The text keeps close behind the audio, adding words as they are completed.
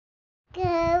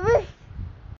Hi,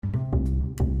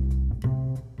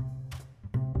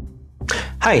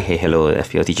 hey, hello,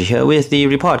 FPL Teacher here with the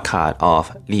report card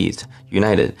of Leeds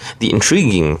United. The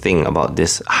intriguing thing about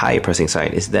this high pressing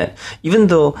side is that even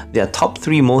though their top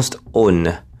three most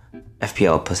owned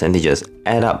FPL percentages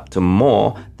add up to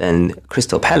more than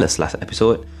Crystal Palace last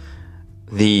episode,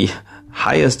 the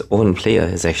highest owned player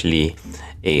is actually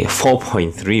a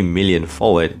 4.3 million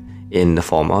forward in the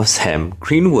form of Sam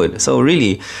Greenwood. So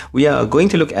really, we are going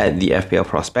to look at the FPL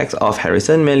prospects of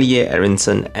Harrison, Meslier,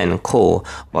 Aronson and Cole,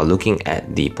 while looking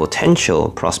at the potential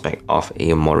prospect of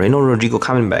a Moreno Rodrigo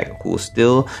coming back, who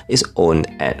still is owned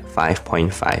at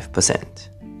 5.5%.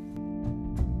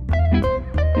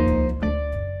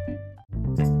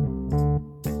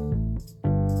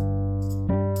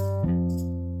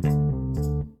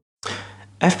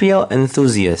 FPL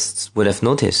enthusiasts would have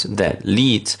noticed that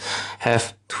Leeds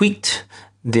have tweaked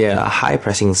their high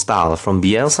pressing style from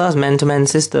Bielsa's man-to-man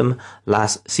system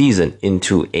last season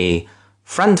into a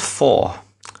front four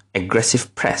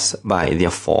aggressive press by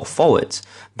their four forwards.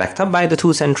 Backed up by the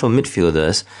two central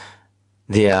midfielders,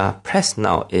 their press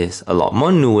now is a lot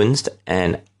more nuanced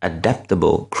and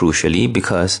adaptable, crucially,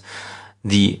 because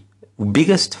the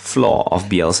biggest flaw of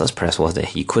Bielsa's press was that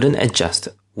he couldn't adjust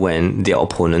when their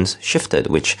opponents shifted,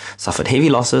 which suffered heavy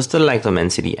losses to the likes of Man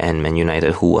City and Man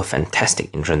United, who were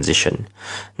fantastic in transition.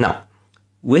 Now,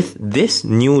 with this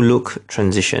new look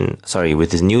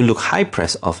high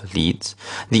press of Leeds,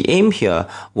 the aim here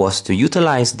was to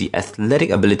utilize the athletic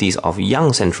abilities of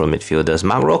young central midfielders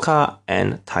Marc Roca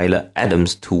and Tyler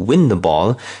Adams to win the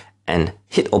ball and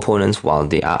hit opponents while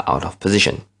they are out of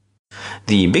position.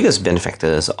 The biggest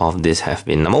benefactors of this have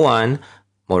been, number one,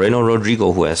 Moreno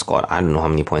Rodrigo, who has scored I don't know how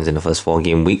many points in the first 4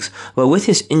 game weeks. But with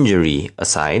his injury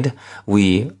aside,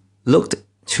 we looked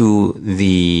to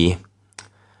the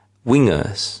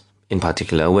wingers in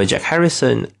particular, where Jack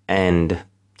Harrison and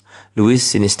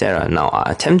Luis Sinisterra now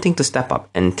are attempting to step up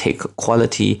and take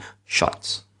quality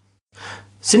shots.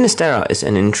 Sinisterra is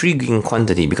an intriguing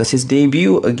quantity because his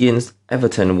debut against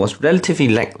Everton was relatively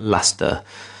lackluster.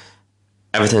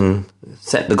 Everton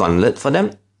set the gauntlet for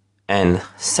them and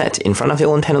sat in front of their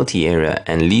own penalty area,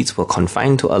 and Leeds were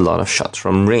confined to a lot of shots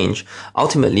from range,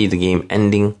 ultimately the game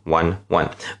ending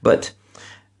 1-1. But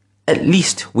at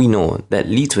least we know that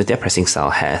Leeds with their pressing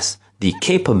style has the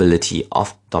capability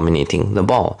of dominating the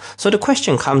ball. So the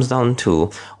question comes down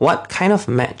to what kind of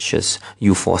matches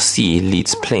you foresee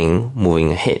Leeds playing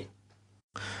moving ahead.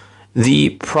 The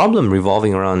problem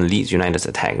revolving around Leeds United's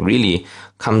attack really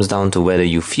comes down to whether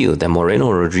you feel that Moreno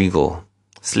Rodrigo,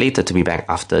 slated to be back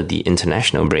after the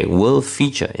international break, will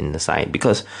feature in the side,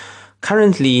 because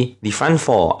currently the front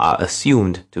four are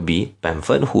assumed to be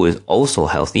Bamford, who is also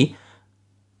healthy,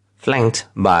 flanked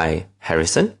by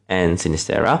Harrison and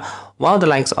Sinisterra, while the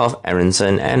likes of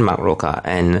Aronson and Marc Roca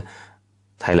and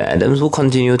Tyler Adams will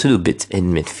continue to do bits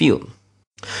in midfield.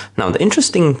 Now, the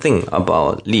interesting thing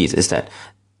about Leeds is that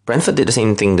Brentford did the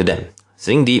same thing to them,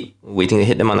 sitting deep, waiting to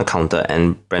hit them on the counter,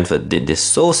 and Brentford did this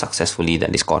so successfully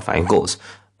that they scored 5 goals.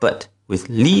 But with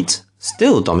Leeds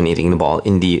still dominating the ball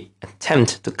in the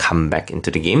attempt to come back into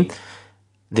the game,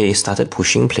 they started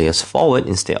pushing players forward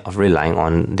instead of relying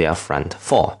on their front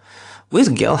four.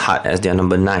 With Gelhardt as their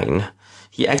number 9,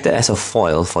 he acted as a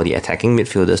foil for the attacking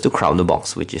midfielders to crowd the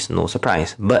box, which is no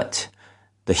surprise. But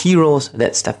the heroes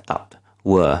that stepped up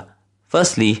were,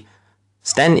 firstly,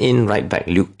 stand-in right-back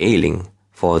Luke Ayling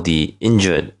for the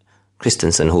injured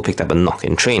Christensen, who picked up a knock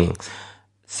in training.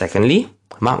 Secondly,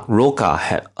 Marc Roca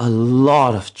had a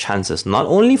lot of chances, not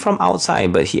only from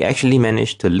outside, but he actually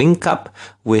managed to link up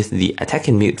with the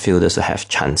attacking midfielders to have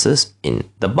chances in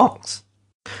the box.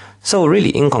 So really,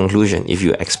 in conclusion, if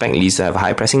you expect Leeds to have a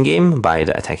high pressing game, buy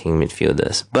the attacking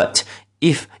midfielders. But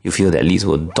if you feel that Leeds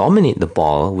will dominate the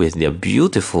ball with their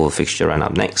beautiful fixture run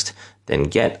up next, then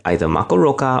get either Marco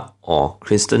Roca or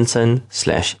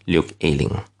Christensen/Luke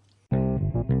Ayling.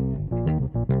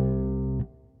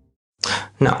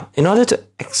 Now, in order to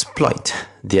exploit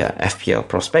their FPL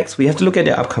prospects, we have to look at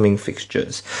their upcoming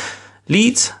fixtures.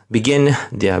 Leeds begin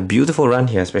their beautiful run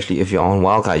here, especially if you're on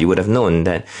Wildcard. You would have known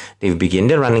that they begin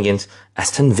their run against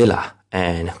Aston Villa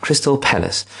and Crystal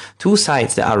Palace, two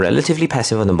sides that are relatively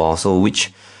passive on the ball, so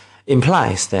which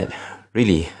implies that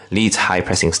really Leeds' high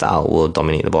pressing style will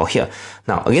dominate the ball here.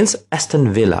 Now, against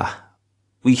Aston Villa,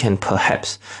 we can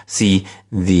perhaps see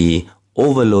the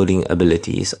overloading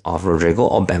abilities of Rodrigo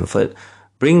or Bamford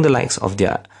bring the likes of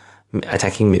their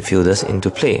attacking midfielders into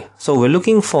play. So we're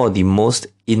looking for the most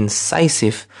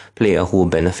incisive player who will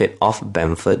benefit off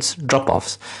Bamford's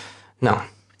drop-offs. Now,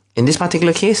 in this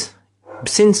particular case,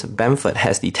 since Bamford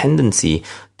has the tendency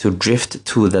to drift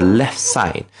to the left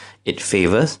side, it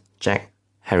favours Jack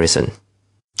Harrison.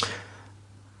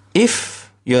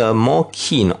 If you're more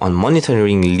keen on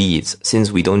monitoring Leeds,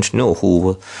 since we don't know who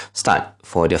will start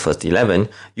for their first 11,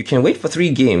 you can wait for 3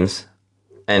 games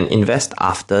and invest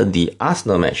after the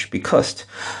Arsenal match, because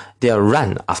their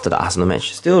run after the Arsenal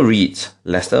match still reads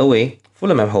Leicester away,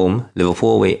 Fulham at home,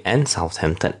 Liverpool away, and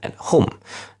Southampton at home.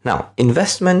 Now,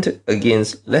 investment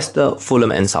against Leicester,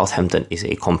 Fulham, and Southampton is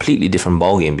a completely different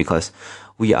ballgame, because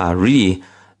we are really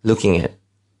looking at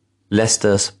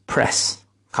Leicester's press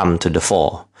come to the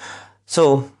fore.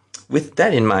 So, with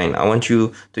that in mind, I want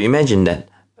you to imagine that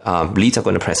Leeds are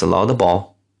going to press a lot of the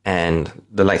ball, and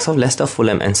the likes of Leicester,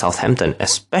 Fulham, and Southampton,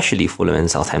 especially Fulham and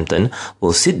Southampton,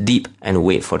 will sit deep and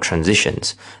wait for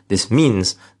transitions. This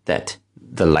means that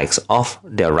the likes of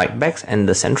their right backs and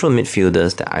the central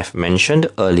midfielders that I've mentioned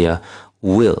earlier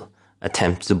will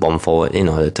attempt to bomb forward in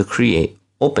order to create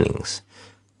openings.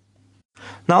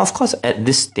 Now, of course, at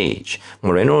this stage,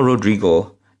 Moreno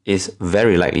Rodrigo is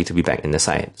very likely to be back in the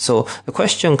side. So the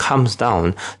question comes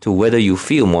down to whether you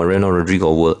feel Moreno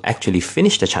Rodrigo will actually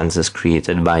finish the chances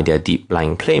created by their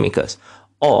deep-lying playmakers,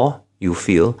 or you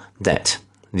feel that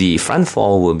the front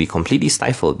four will be completely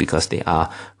stifled because they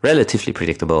are relatively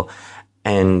predictable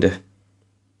and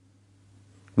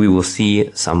we will see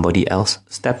somebody else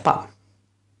step up.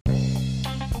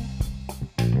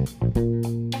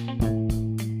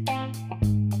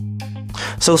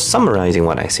 So summarizing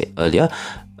what I said earlier,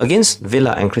 against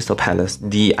Villa and Crystal Palace,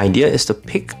 the idea is to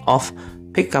pick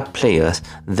up players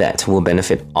that will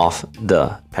benefit off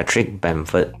the Patrick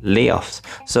Bamford layoffs.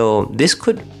 So this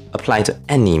could apply to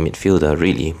any midfielder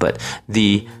really, but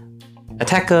the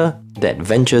attacker that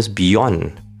ventures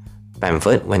beyond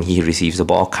Bamford when he receives the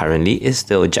ball currently is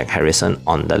still Jack Harrison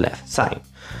on the left side.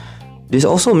 This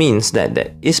also means that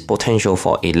there is potential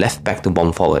for a left back to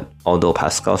bomb forward, although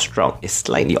Pascal Struijk is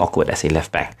slightly awkward as a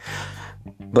left back.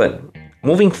 But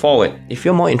moving forward, if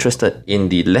you're more interested in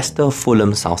the Leicester,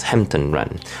 Fulham, Southampton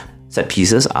run, set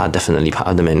pieces are definitely part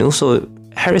of the menu, so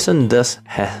Harrison does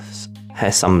has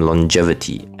some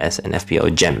longevity as an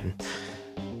FPL gem.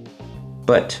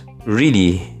 But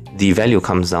really, the value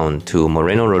comes down to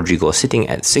Moreno Rodrigo sitting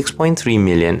at 6.3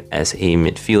 million as a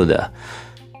midfielder.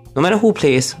 No matter who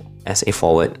plays as a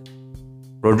forward,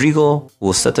 Rodrigo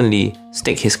will certainly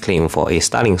stake his claim for a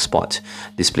starting spot,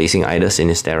 displacing either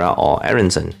Sinisterra or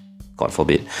Aronson, God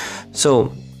forbid.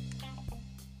 So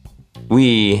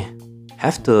we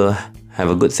have to have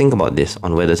a good think about this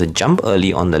on whether to jump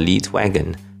early on the Leeds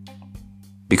wagon,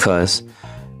 because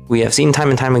we have seen time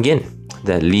and time again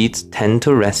that Leeds tend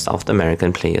to rest South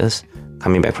American players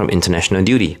coming back from international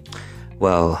duty.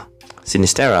 Well,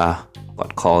 Sinisterra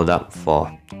got called up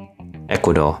for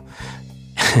Ecuador.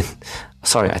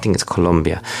 Sorry, I think it's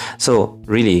Colombia. So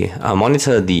really,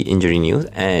 monitor the injury news,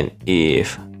 and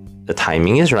if the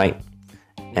timing is right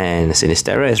and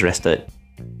Sinisterra is rested,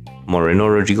 Moreno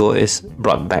Rodrigo is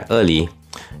brought back early,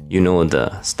 you know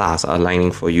the stars are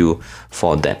aligning for you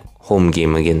for that home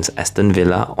game against Aston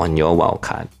Villa on your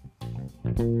wildcard.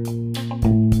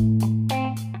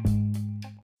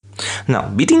 Now,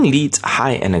 beating Leeds'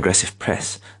 high and aggressive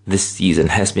press this season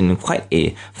has been quite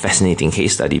a fascinating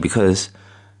case study, because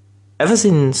ever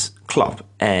since Klopp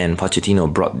and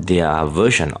Pochettino brought their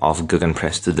version of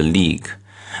Gegenpress to the league,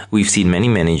 we've seen many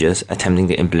managers attempting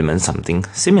to implement something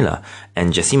similar,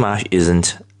 and Jesse Marsch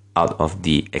isn't out of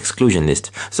the exclusion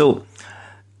list. So,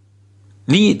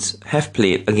 Leeds have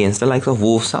played against the likes of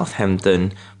Wolves,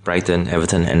 Southampton, Brighton,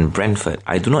 Everton and Brentford.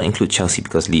 I do not include Chelsea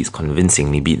because Leeds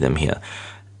convincingly beat them here.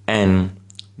 And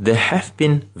there have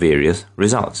been various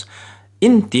results.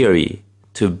 In theory,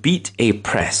 to beat a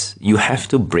press, you have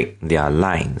to break their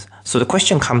lines. So the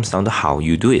question comes down to how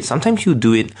you do it. Sometimes you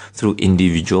do it through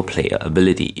individual player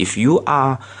ability. If you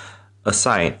are a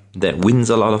side that wins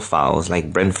a lot of fouls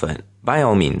like Brentford, by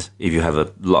all means, if you have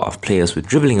a lot of players with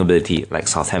dribbling ability like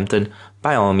Southampton,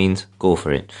 by all means, go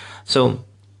for it. So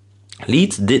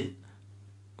Leeds did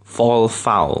fall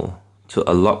foul to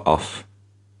a lot of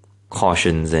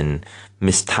cautions and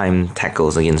mistimed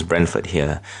tackles against Brentford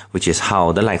here, which is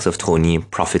how the likes of Tony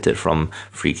profited from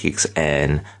free kicks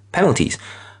and penalties.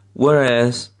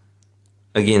 Whereas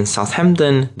against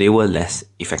Southampton, they were less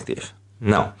effective.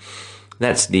 Now,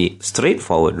 that's the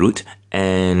straightforward route,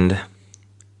 and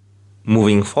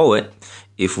moving forward,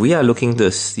 if we are looking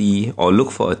to see or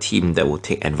look for a team that will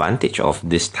take advantage of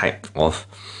this type of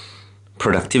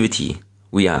productivity,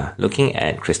 we are looking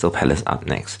at Crystal Palace up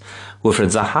next. Wilfred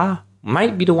Zaha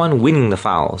might be the one winning the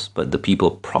fouls, but the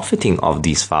people profiting of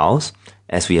these fouls,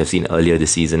 as we have seen earlier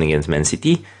this season against Man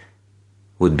City,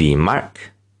 would be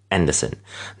Mark Anderson.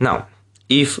 Now,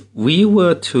 if we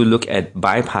were to look at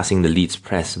bypassing the Leeds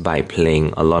press by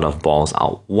playing a lot of balls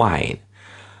out wide,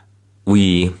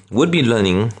 we would be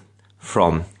learning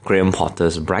from Graham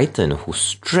Potter's Brighton, who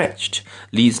stretched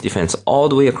Leeds' defence all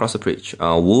the way across the pitch.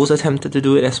 Wolves attempted to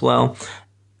do it as well.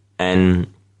 And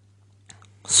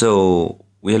so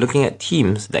we are looking at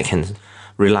teams that can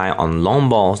rely on long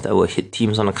balls that will hit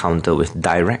teams on the counter with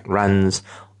direct runs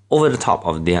over the top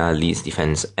of their Leeds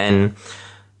defence. And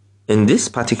in this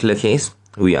particular case,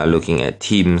 we are looking at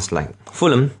teams like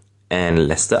Fulham and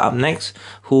Leicester up next,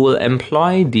 who will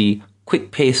employ the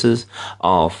quick paces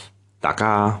of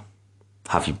Daka,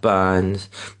 Harvey Barnes,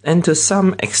 and to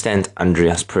some extent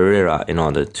Andreas Pereira in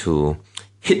order to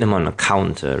hit them on a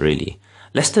counter, really.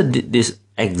 Leicester did this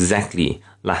exactly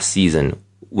last season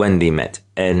when they met,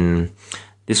 and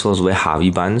this was where Harvey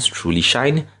Barnes truly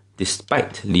shined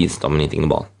despite Leeds dominating the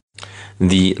ball.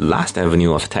 The last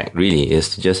avenue of attack really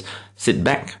is to just sit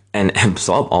back and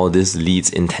absorb all this Leeds'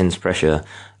 intense pressure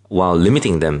while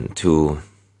limiting them to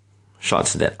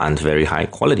shots that aren't very high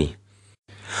quality.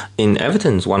 In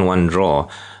Everton's 1-1 draw,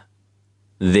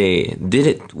 they did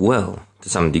it well to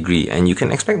some degree, and you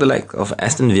can expect the like of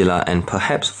Aston Villa and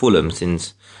perhaps Fulham,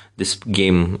 since this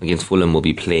game against Fulham will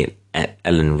be played at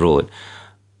Ellen Road,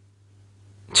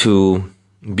 to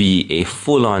be a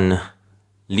full-on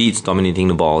Leeds dominating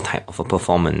the ball type of a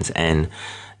performance. And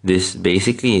this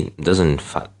basically doesn't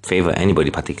favour anybody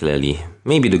particularly,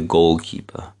 maybe the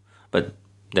goalkeeper, but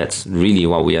that's really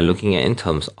what we are looking at in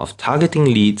terms of targeting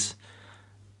Leeds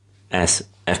as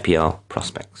FPL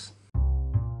prospects.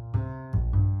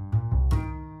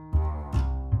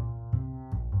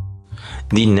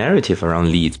 The narrative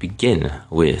around Leeds begin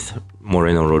with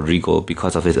Moreno Rodrigo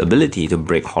because of his ability to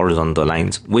break horizontal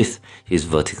lines with his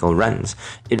vertical runs.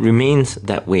 It remains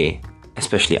that way,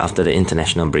 especially after the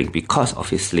international break, because of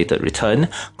his slated return,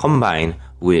 combined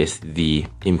with the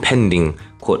impending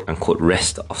quote-unquote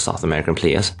rest of South American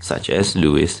players such as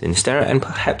Luis Sinisterra and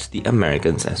perhaps the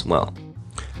Americans as well.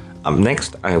 Up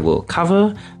next, I will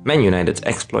cover Man United's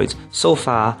exploits so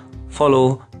far.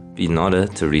 Follow in order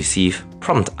to receive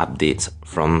prompt updates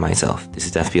from myself. This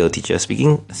is FPL Teacher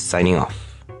speaking, signing off.